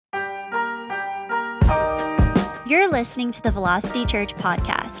You're listening to the Velocity Church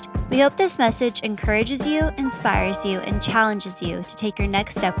podcast. We hope this message encourages you, inspires you, and challenges you to take your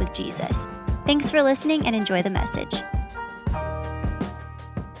next step with Jesus. Thanks for listening and enjoy the message.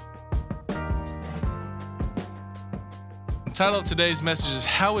 The title of today's message is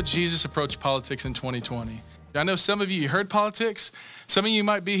How Would Jesus Approach Politics in 2020? I know some of you heard politics. Some of you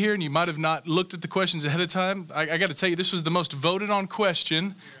might be here and you might have not looked at the questions ahead of time. I got to tell you, this was the most voted on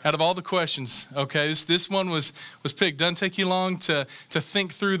question out of all the questions. Okay, this one was picked. Doesn't take you long to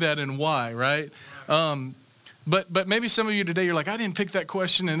think through that and why, right? But maybe some of you today, you're like, I didn't pick that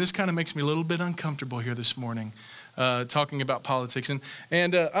question, and this kind of makes me a little bit uncomfortable here this morning, talking about politics.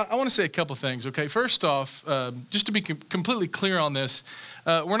 And I want to say a couple things, okay? First off, just to be completely clear on this,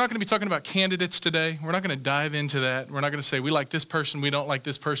 we're not going to be talking about candidates today. We're not going to dive into that. We're not going to say we like this person, we don't like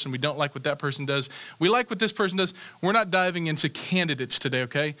this person, we don't like what that person does. We like what this person does. We're not diving into candidates today,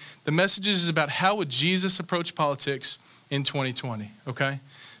 okay? The message is about how would Jesus approach politics in 2020, okay?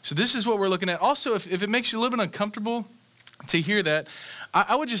 So this is what we're looking at. Also, if it makes you a little bit uncomfortable to hear that,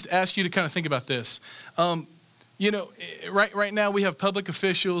 I would just ask you to kind of think about this. Right now we have public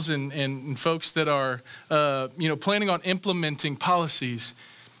officials and folks that are, planning on implementing policies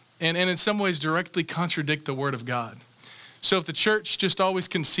and in some ways directly contradict the Word of God. So if the church just always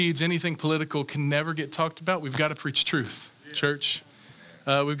concedes anything political can never get talked about, we've got to preach truth, church.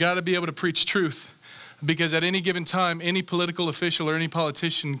 We've got to be able to preach truth because at any given time, any political official or any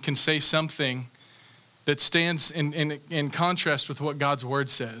politician can say something that stands in contrast with what God's Word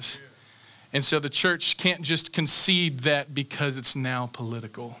says. And so the church can't just concede that because it's now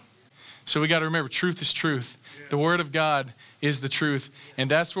political. So we got to remember, truth is truth. The Word of God is the truth.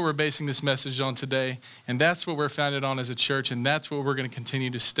 And that's what we're basing this message on today. And that's what we're founded on as a church. And that's what we're going to continue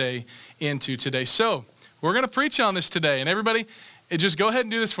to stay into today. So we're going to preach on this today. And everybody, just go ahead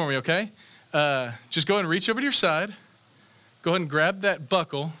and do this for me, okay? Just go ahead and reach over to your side. Go ahead and grab that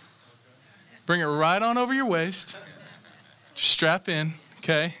buckle. Bring it right on over your waist. Just strap in,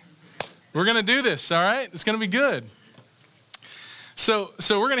 okay? We're going to do this, all right? It's going to be good. So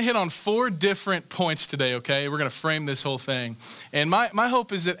we're going to hit on 4 different points today, okay? We're going to frame this whole thing. And my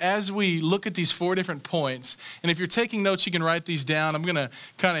hope is that as we look at these 4 different points, and if you're taking notes, you can write these down. I'm going to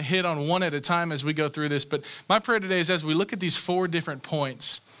kind of hit on one at a time as we go through this. But my prayer today is as we look at these 4 different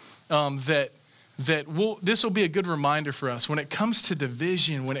points, this will be a good reminder for us when it comes to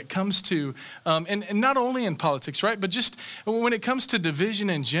division, when it comes to, and not only in politics, right? But just when it comes to division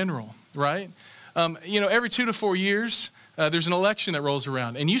in general. Right? Every 2 to 4 years, there's an election that rolls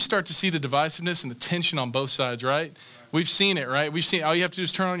around, and you start to see the divisiveness and the tension on both sides, right? We've seen it, right? We've seen all you have to do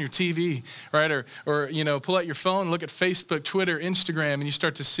is turn on your TV, right? Or pull out your phone, look at Facebook, Twitter, Instagram, and you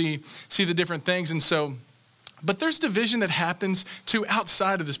start to see the different things. And so, but there's division that happens too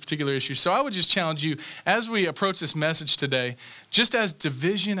outside of this particular issue. So I would just challenge you as we approach this message today, just as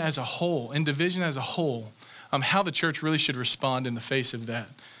division as a whole, how the church really should respond in the face of that.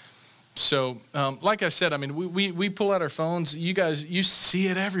 So, like I said, I mean, we pull out our phones. You guys, you see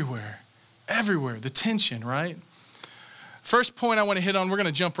it everywhere, the tension, right? First point I want to hit on, we're going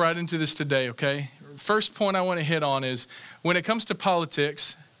to jump right into this today, okay? First point I want to hit on is when it comes to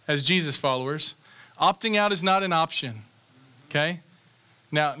politics, as Jesus followers, opting out is not an option, okay?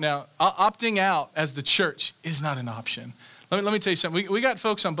 Now, opting out as the church is not an option. Let me tell you something. We got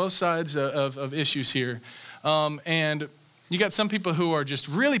folks on both sides of issues here, and you got some people who are just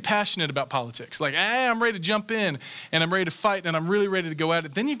really passionate about politics. Like, I'm ready to jump in and I'm ready to fight and I'm really ready to go at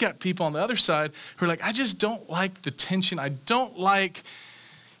it. Then you've got people on the other side who are like, I just don't like the tension. I don't like,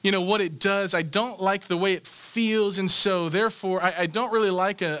 what it does. I don't like the way it feels. And so therefore, I don't really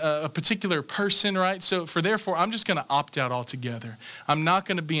like a particular person, right? So therefore, I'm just going to opt out altogether. I'm not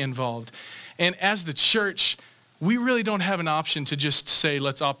going to be involved. And as the church, we really don't have an option to just say,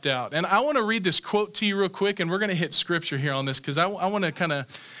 let's opt out. And I want to read this quote to you real quick, and we're going to hit scripture here on this because I want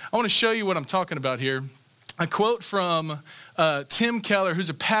to show you what I'm talking about here. A quote from Tim Keller, who's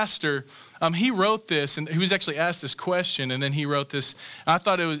a pastor. He wrote this, and he was actually asked this question, and then he wrote this. I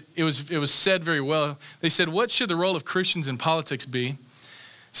thought it was said very well. They said, what should the role of Christians in politics be? He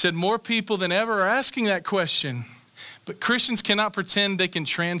said, more people than ever are asking that question, but Christians cannot pretend they can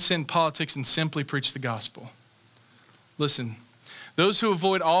transcend politics and simply preach the gospel. Listen, those who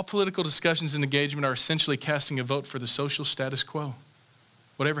avoid all political discussions and engagement are essentially casting a vote for the social status quo.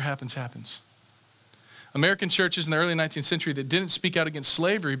 Whatever happens, happens. American churches in the early 19th century that didn't speak out against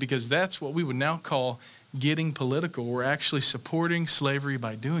slavery because that's what we would now call getting political. We're actually supporting slavery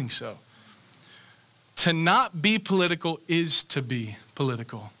by doing so. To not be political is to be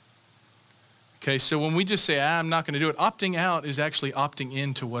political. Okay, so when we just say, I'm not going to do it, opting out is actually opting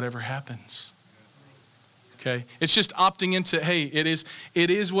into whatever happens. Okay, it's just opting into, hey, it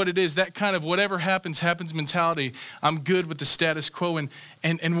is what it is. That kind of whatever happens mentality. I'm good with the status quo,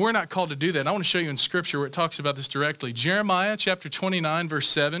 and we're not called to do that. I want to show you in Scripture where it talks about this directly. Jeremiah chapter 29, verse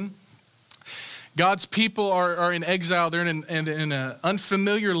 7. God's people are in exile. They're in an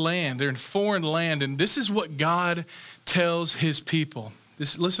unfamiliar land. They're in foreign land, and this is what God tells his people.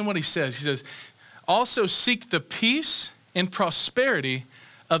 Listen what he says. He says, also seek the peace and prosperity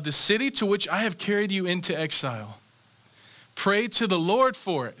of the city to which I have carried you into exile. Pray to the Lord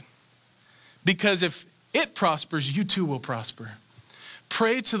for it, because if it prospers, you too will prosper.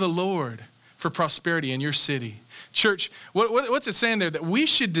 Pray to the Lord for prosperity in your city. Church, what's it saying there? That we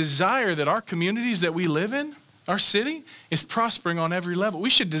should desire that our communities that we live in, our city, is prospering on every level. We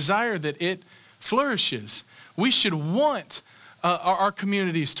should desire that it flourishes. We should want our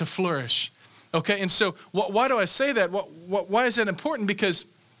communities to flourish. Okay, and so why do I say that? Why is that important? Because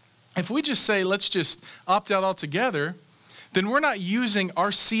if we just say, let's just opt out altogether, then we're not using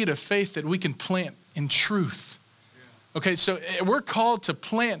our seed of faith that we can plant in truth. Okay, so we're called to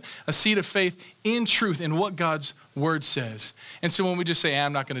plant a seed of faith in truth, in what God's word says. And so when we just say,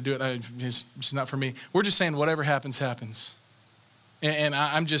 I'm not going to do it, it's not for me, we're just saying whatever happens, happens. And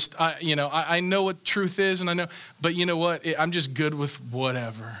I know what truth is, and I know, but you know what? I'm just good with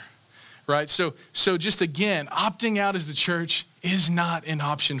whatever, right? So just again, opting out as the church is not an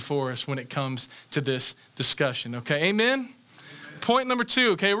option for us when it comes to this discussion, okay? Amen? Point number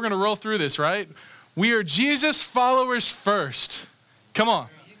 2, okay? We're going to roll through this, right? We are Jesus followers first. Come on.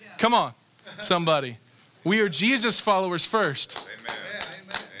 Come on, somebody. We are Jesus followers first.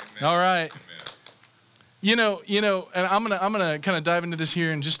 Amen. All right. You know, and I'm gonna kind of dive into this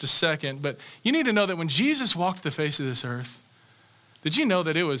here in just a second, but you need to know that when Jesus walked the face of this earth, did you know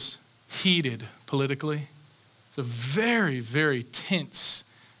that it was heated politically? It's a very, very tense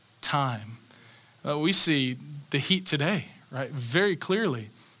time. We see the heat today, right? Very clearly.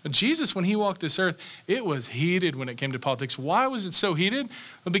 Jesus, when he walked this earth, it was heated when it came to politics. Why was it so heated?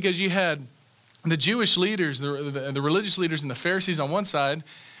 Well, because you had the Jewish leaders, the religious leaders and the Pharisees on one side,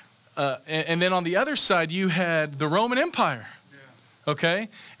 and then on the other side, you had the Roman Empire, okay?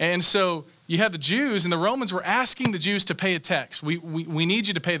 And so you had the Jews, and the Romans were asking the Jews to pay a tax. We need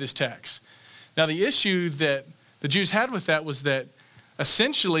you to pay this tax. Now, the issue that the Jews had with that was that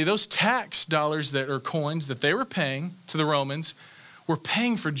essentially those tax dollars that are coins that they were paying to the Romans were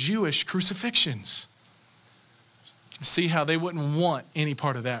paying for Jewish crucifixions. You can see how they wouldn't want any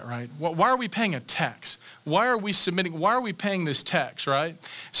part of that, right? Why are we paying a tax? Why are we paying this tax, right?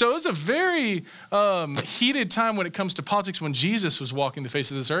 So it was a very heated time when it comes to politics when Jesus was walking the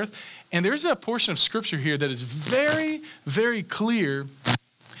face of this earth. And there's a portion of scripture here that is very, very clear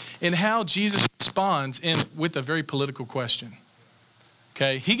in how Jesus responds with a very political question.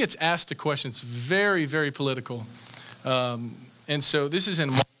 Okay, he gets asked a question. It's very, very political. And so this is in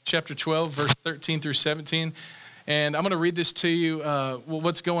Mark chapter 12, verse 13 through 17. And I'm going to read this to you.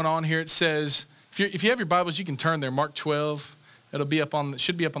 What's going on here? It says, if you have your Bibles, you can turn there. Mark 12. Should be up on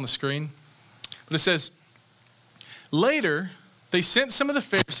the screen. But it says, later, they sent some of the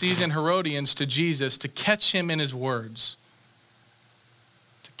Pharisees and Herodians to Jesus to catch him in his words.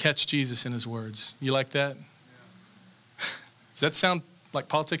 To catch Jesus in his words. You like that? Yeah. Does that sound like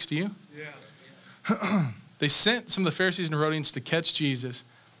politics to you? Yeah. They sent some of the Pharisees and Herodians to catch Jesus,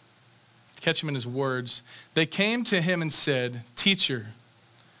 to catch him in his words. They came to him and said, "Teacher,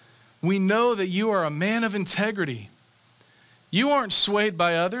 we know that you are a man of integrity. You aren't swayed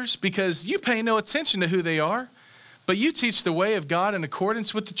by others because you pay no attention to who they are, but you teach the way of God in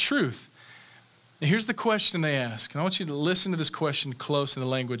accordance with the truth." Now, here's the question they ask, and I want you to listen to this question close in the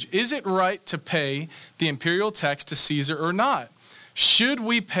language. Is it right to pay the imperial tax to Caesar or not? Should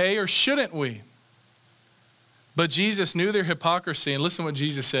we pay or shouldn't we? But Jesus knew their hypocrisy, and listen what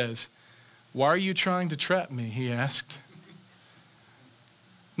Jesus says. "Why are you trying to trap me?" he asked.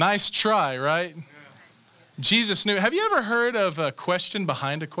 Nice try, right? Yeah. Jesus knew. Have you ever heard of a question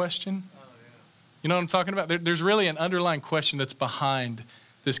behind a question? Oh, yeah. You know what I'm talking about? There's really an underlying question that's behind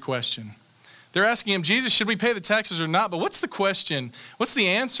this question. They're asking him, Jesus, should we pay the taxes or not? But what's the question? What's the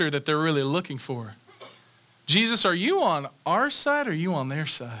answer that they're really looking for? Jesus, are you on our side or are you on their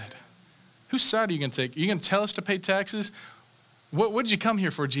side? Whose side are you going to take? Are you going to tell us to pay taxes? What did you come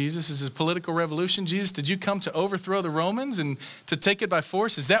here for, Jesus? Is this a political revolution? Jesus, did you come to overthrow the Romans and to take it by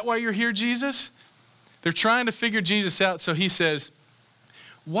force? Is that why you're here, Jesus? They're trying to figure Jesus out, so he says,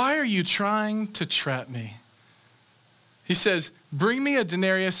 "Why are you trying to trap me?" He says, "Bring me a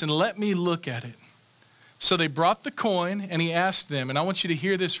denarius and let me look at it." So they brought the coin, and he asked them, and I want you to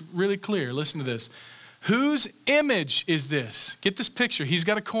hear this really clear. Listen to this. "Whose image is this?" Get this picture. He's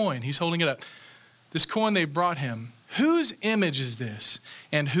got a coin. He's holding it up. this coin they brought him, whose image is this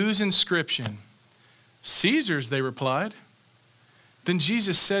and whose inscription? Caesar's, they replied. Then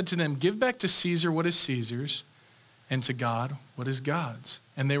Jesus said to them, give back to Caesar what is Caesar's, and to God what is God's.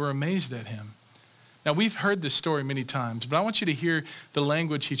 And they were amazed at him. Now, we've heard this story many times, but I want you to hear the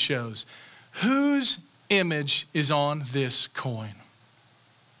language he chose. Whose image is on this coin?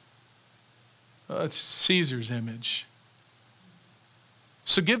 It's Caesar's image.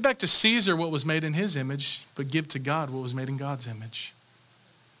 So give back to Caesar what was made in his image, but give to God what was made in God's image.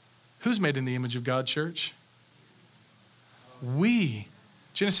 Who's made in the image of God, church? We.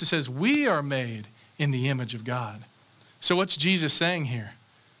 Genesis says we are made in the image of God. So what's Jesus saying here?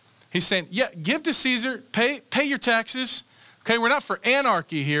 He's saying, yeah, give to Caesar, pay your taxes. Okay, we're not for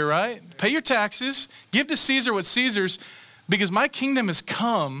anarchy here, right? Pay your taxes, give to Caesar what's Caesar's, because my kingdom has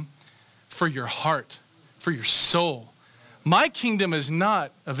come for your heart, for your soul. My kingdom is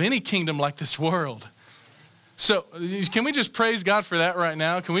not of any kingdom like this world. So can we just praise God for that right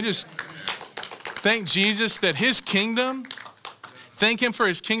now? Can we just thank Jesus that his kingdom, thank him for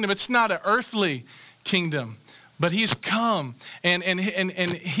his kingdom. It's not an earthly kingdom, but he's come and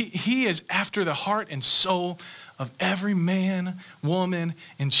he is after the heart and soul of every man, woman,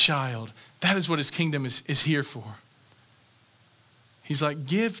 and child. That is what his kingdom is here for. He's like,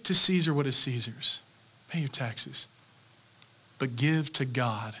 give to Caesar what is Caesar's. Pay your taxes. But give to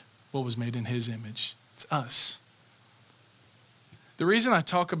God what was made in his image. It's us. The reason I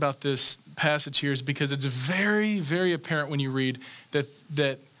talk about this passage here is because it's very, very apparent when you read that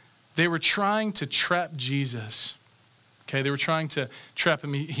they were trying to trap Jesus. Okay, they were trying to trap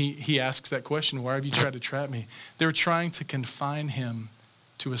him. He asks that question, why have you tried to trap me? They were trying to confine him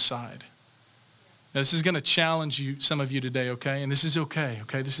to a side. Now, this is going to challenge you, some of you today, okay? And this is okay,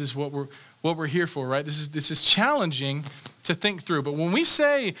 okay? This is what we're here for, right? This is challenging to think through. But when we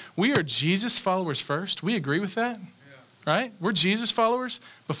say we are Jesus followers first, we agree with that, right? We're Jesus followers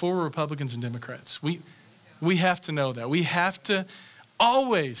before we're Republicans and Democrats. We have to know that. We have to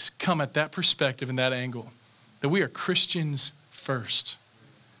always come at that perspective and that angle, that we are Christians first,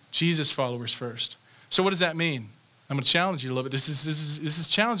 Jesus followers first. So what does that mean? I'm going to challenge you a little bit. This is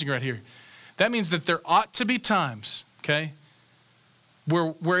challenging right here. That means that there ought to be times, okay,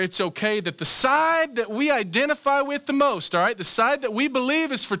 where it's okay that the side that we identify with the most, all right, the side that we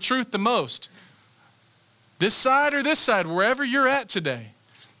believe is for truth the most, this side or this side, wherever you're at today,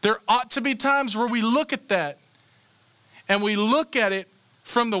 there ought to be times where we look at that and we look at it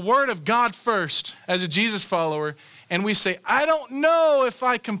from the Word of God first as a Jesus follower, and we say, I don't know if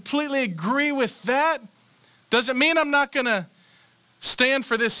I completely agree with that. Doesn't mean I'm not going to stand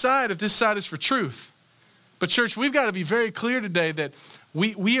for this side if this side is for truth. But church, we've got to be very clear today that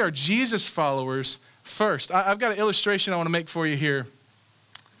we are Jesus followers first. I've got an illustration I want to make for you here.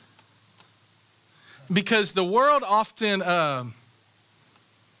 Because the world often,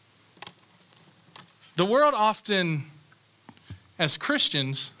 as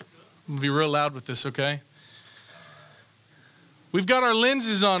Christians, I'm going to be real loud with this, okay? We've got our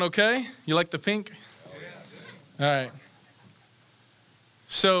lenses on, okay? You like the pink? All right.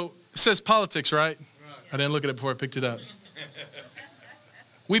 So it says politics, right? I didn't look at it before I picked it up.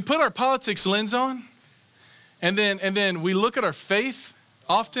 We put our politics lens on, and then we look at our faith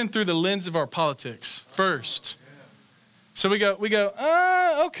often through the lens of our politics first. So we go,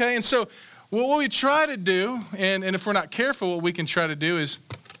 okay. And so what we try to do, and if we're not careful, what we can try to do is,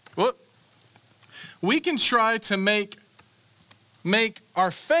 we can try to make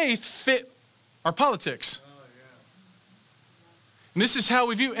our faith fit our politics. And this is how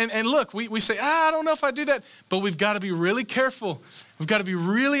we view, and look, we say, I don't know if I do that, but we've got to be really careful. We've got to be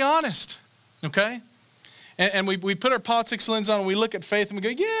really honest, okay? And we put our politics lens on and we look at faith and we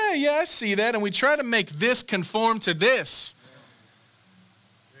go, yeah, I see that. And we try to make this conform to this.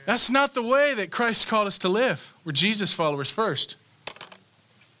 That's not the way that Christ called us to live. We're Jesus followers first.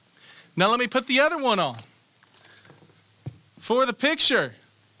 Now let me put the other one on for the picture.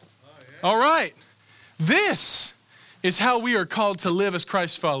 All right. This is how we are called to live as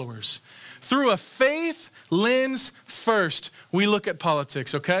Christ followers. Through a faith lens first, we look at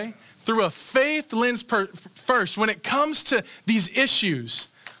politics, okay? Through a faith lens first. When it comes to these issues,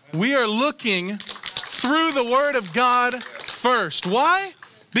 we are looking through the Word of God first. Why?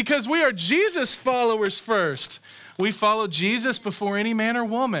 Because we are Jesus followers first. We follow Jesus before any man or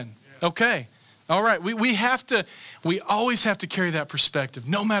woman. Okay. All right. We always have to carry that perspective,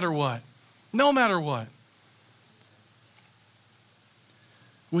 no matter what. No matter what.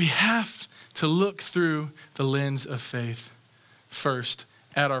 We have to look through the lens of faith first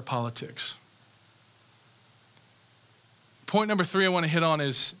at our politics. Point number 3 I want to hit on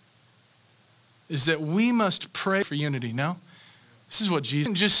is is that we must pray for unity. No? This is what Jesus,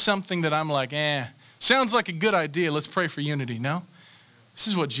 isn't just something that I'm like, sounds like a good idea. Let's pray for unity. No? This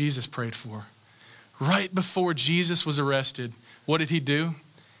is what Jesus prayed for. Right before Jesus was arrested, what did he do?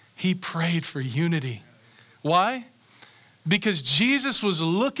 He prayed for unity. Why? Because Jesus was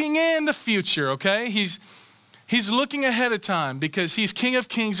looking in the future, okay? He's looking ahead of time because he's King of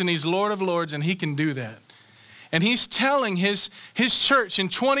Kings and he's Lord of Lords, and he can do that. And he's telling his church in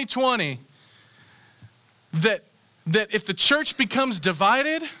 2020 that if the church becomes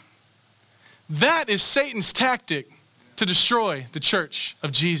divided, that is Satan's tactic to destroy the church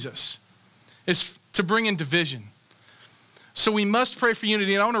of Jesus, is to bring in division. So we must pray for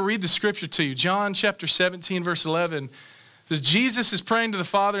unity. And I want to read the scripture to you. John chapter 17, verse 11. Says, Jesus is praying to the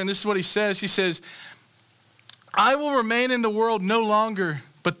Father, and this is what he says. He says, I will remain in the world no longer,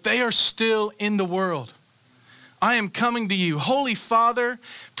 but they are still in the world. I am coming to you. Holy Father,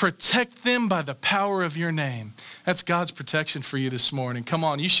 protect them by the power of your name. That's God's protection for you this morning. Come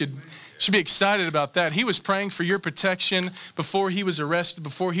on, you should be excited about that. He was praying for your protection before he was arrested,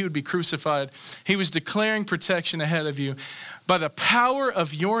 before he would be crucified. He was declaring protection ahead of you. By the power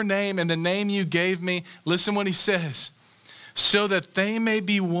of your name and the name you gave me, listen what he says, so that they may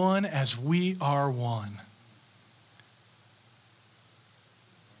be one as we are one.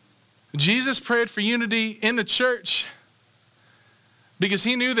 Jesus prayed for unity in the church because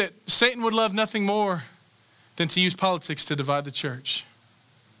he knew that Satan would love nothing more than to use politics to divide the church.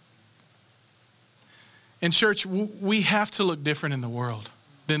 In church, we have to look different in the world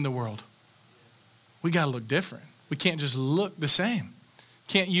than the world. We got to look different. We can't just look the same.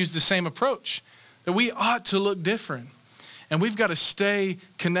 Can't use the same approach. That we ought to look different. And we've got to stay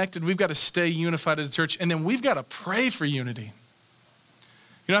connected. We've got to stay unified as a church. And then we've got to pray for unity.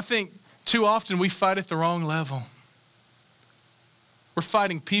 You know, I think too often we fight at the wrong level. We're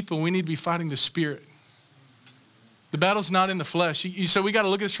fighting people. We need to be fighting the spirit. The battle's not in the flesh. So we got to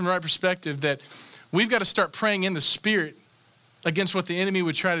look at this from the right perspective, that we've got to start praying in the spirit against what the enemy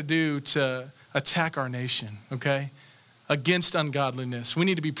would try to do to attack our nation, okay? Against ungodliness. We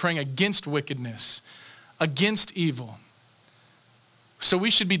need to be praying against wickedness, against evil. So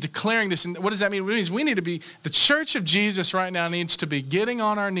we should be declaring this. And what does that mean? It means we need to be, the church of Jesus right now needs to be getting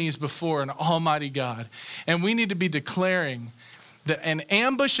on our knees before an almighty God. And we need to be declaring that an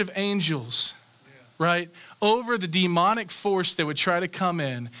ambush of angels, right, over the demonic force that would try to come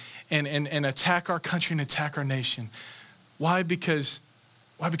in and attack our country and attack our nation. Why? Because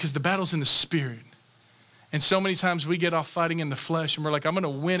the battle's in the spirit. And so many times we get off fighting in the flesh and we're like, I'm going to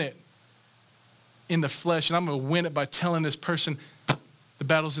win it in the flesh, and I'm going to win it by telling this person. The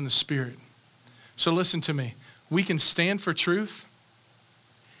battle's in the spirit. So listen to me. We can stand for truth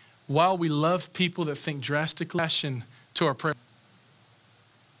while we love people that think drastically to our prayer.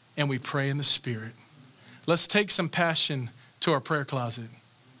 And we pray in the spirit. Let's take some passion to our prayer closet.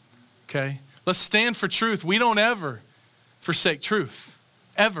 Okay? Let's stand for truth. We don't ever forsake truth.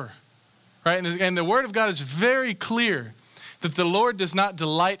 Ever. Right? And the word of God is very clear that the Lord does not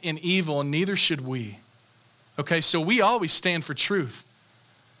delight in evil, and neither should we. Okay? So we always stand for truth.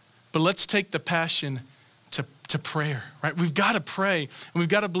 But let's take the passion to prayer, right? We've got to pray, and we've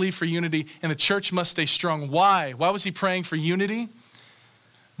got to believe for unity, and the church must stay strong. Why? Why was he praying for unity?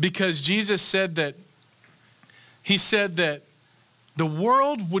 Because Jesus said that, he said that the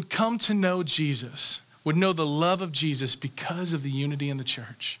world would come to know Jesus, would know the love of Jesus because of the unity in the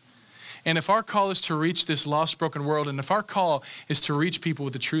church. And if our call is to reach this lost, broken world, and if our call is to reach people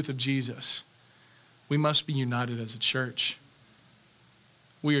with the truth of Jesus, we must be united as a church.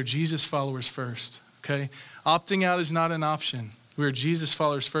 We are Jesus followers first, okay? Opting out is not an option. We are Jesus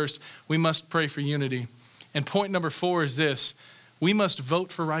followers first. We must pray for unity. And point number 4 is this. We must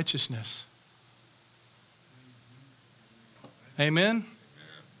vote for righteousness. Amen?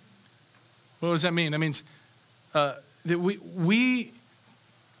 What does that mean? That means that we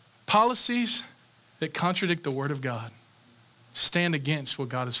policies that contradict the word of God stand against what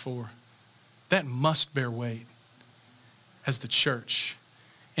God is for. That must bear weight as the church.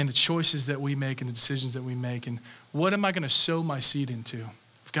 And the choices that we make and the decisions that we make. And what am I going to sow my seed into?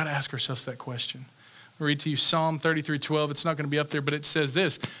 We've got to ask ourselves that question. I'll read to you Psalm 33:12. It's not going to be up there, but it says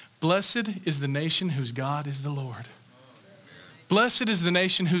this. Blessed is the nation whose God is the Lord. Blessed is the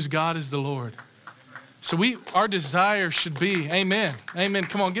nation whose God is the Lord. So our desire should be, amen. Amen.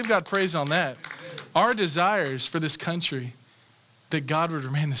 Come on, give God praise on that. Our desires for this country, that God would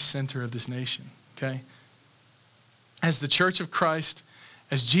remain the center of this nation, okay? As the church of Christ,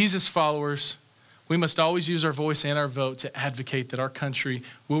 as Jesus followers, we must always use our voice and our vote to advocate that our country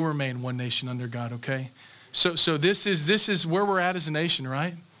will remain one nation under God, okay? So this is where we're at as a nation,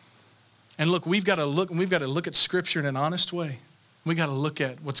 right? And look, we've got to look at Scripture in an honest way. We got to look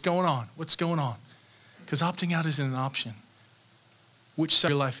at what's going on. Because opting out isn't an option. Which side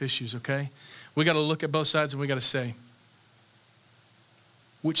of your life issues, okay? We got to look at both sides and we got to say,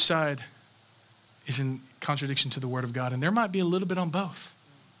 which side is in contradiction to the Word of God? And there might be a little bit on both,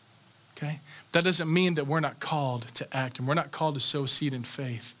 okay? That doesn't mean that we're not called to act and we're not called to sow seed in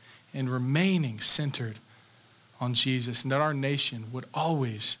faith and remaining centered on Jesus, and that our nation would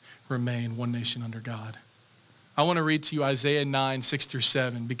always remain one nation under God. I want to read to you Isaiah 9, 6 through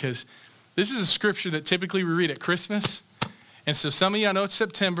 7, because this is a scripture that typically we read at Christmas. And so some of you, I know it's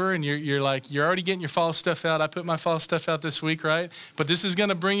September and you're already getting your fall stuff out. I put my fall stuff out this week, right? But this is going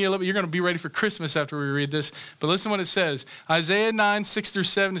to bring you a little bit, you're going to be ready for Christmas after we read this. But listen to what it says. Isaiah 9, 6 through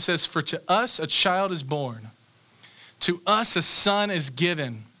 7, it says, "For to us a child is born. To us a son is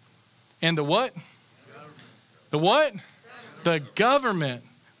given. And the what? The what? The government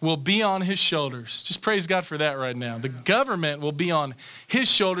will be on his shoulders." Just praise God for that right now. The government will be on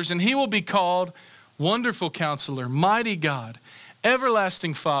his shoulders, and he will be called Wonderful Counselor, Mighty God,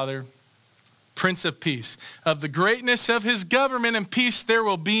 Everlasting Father, Prince of Peace. Of the greatness of his government and peace there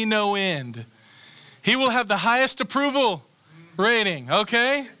will be no end. He will have the highest approval rating,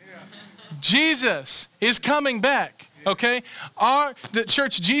 okay? Jesus is coming back. Okay, the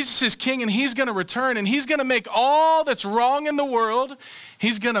church, Jesus is king and he's going to return and he's going to make all that's wrong in the world,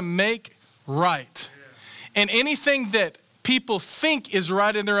 he's going to make right. And anything that people think is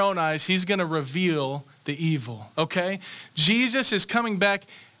right in their own eyes, he's going to reveal the evil. Okay, Jesus is coming back.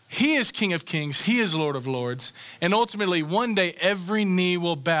 He is King of Kings. He is Lord of Lords. And ultimately, one day, every knee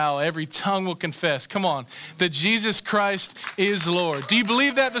will bow, every tongue will confess, come on, that Jesus Christ is Lord. Do you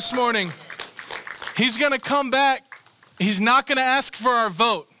believe that this morning? He's going to come back. He's not going to ask for our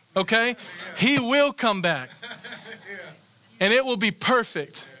vote, okay? He will come back. And it will be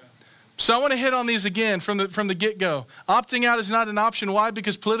perfect. So I want to hit on these again from the get-go. Opting out is not an option. Why?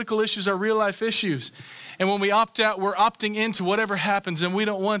 Because political issues are real-life issues. And when we opt out, we're opting into whatever happens, and we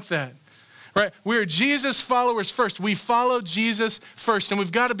don't want that. Right? We're Jesus followers first. We follow Jesus first, and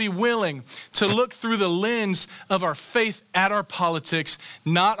we've got to be willing to look through the lens of our faith at our politics,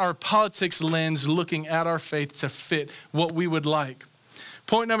 not our politics lens looking at our faith to fit what we would like.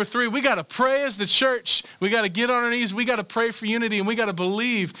 Point number 3, we got to pray as the church. We got to get on our knees. We got to pray for unity, and we got to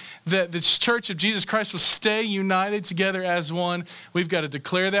believe that the church of Jesus Christ will stay united together as one. We've got to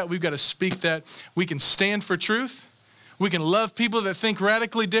declare that. We've got to speak that. We can stand for truth. We can love people that think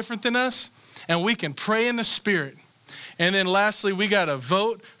radically different than us. And we can pray in the Spirit. And then lastly, we got to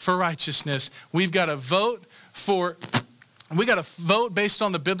vote for righteousness. We've got to vote based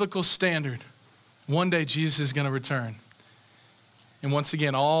on the biblical standard. One day Jesus is going to return. And once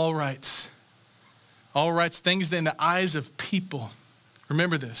again, all rights, things that in the eyes of people,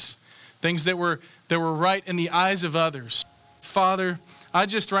 remember this, things that were right in the eyes of others. Father, I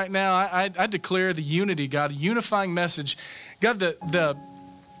just right now, I declare the unity, God, a unifying message. God,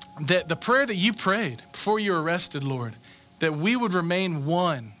 the prayer that you prayed before you were arrested, Lord, that we would remain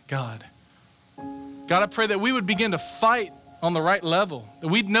one, God. God, I pray that we would begin to fight on the right level. That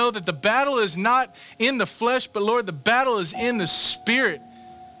we'd know that the battle is not in the flesh, but Lord, the battle is in the Spirit.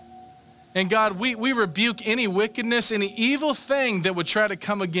 And God, we rebuke any wickedness, any evil thing that would try to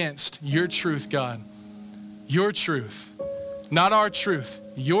come against your truth, God. Your truth, not our truth.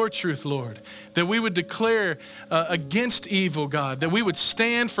 Your truth, Lord, that we would declare against evil, God, that we would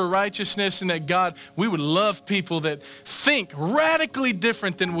stand for righteousness, and that, God, we would love people that think radically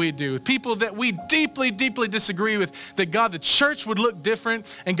different than we do, people that we deeply, deeply disagree with, that, God, the church would look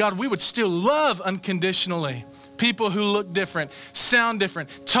different, and, God, we would still love unconditionally people who look different, sound different,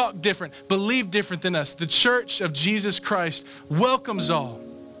 talk different, believe different than us. The church of Jesus Christ welcomes all.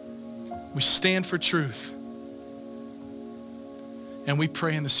 We stand for truth. And we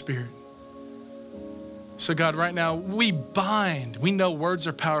pray in the Spirit. So God, right now, we know words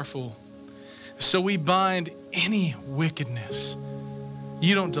are powerful. So we bind any wickedness.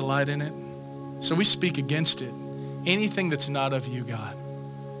 You don't delight in it. So we speak against it. Anything that's not of you, God,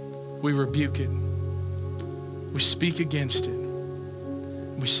 we rebuke it. We speak against it.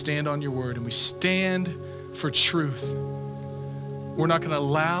 We stand on your word and we stand for truth. We're not going to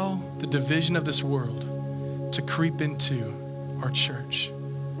allow the division of this world to creep into our church.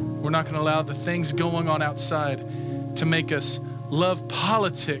 We're not going to allow the things going on outside to make us love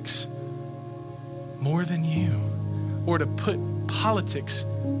politics more than you, or to put politics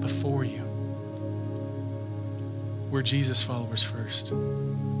before you. We're Jesus followers first.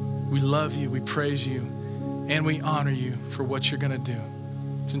 We love you, we praise you, and we honor you for what you're going to do.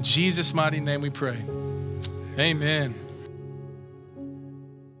 It's in Jesus' mighty name we pray. Amen.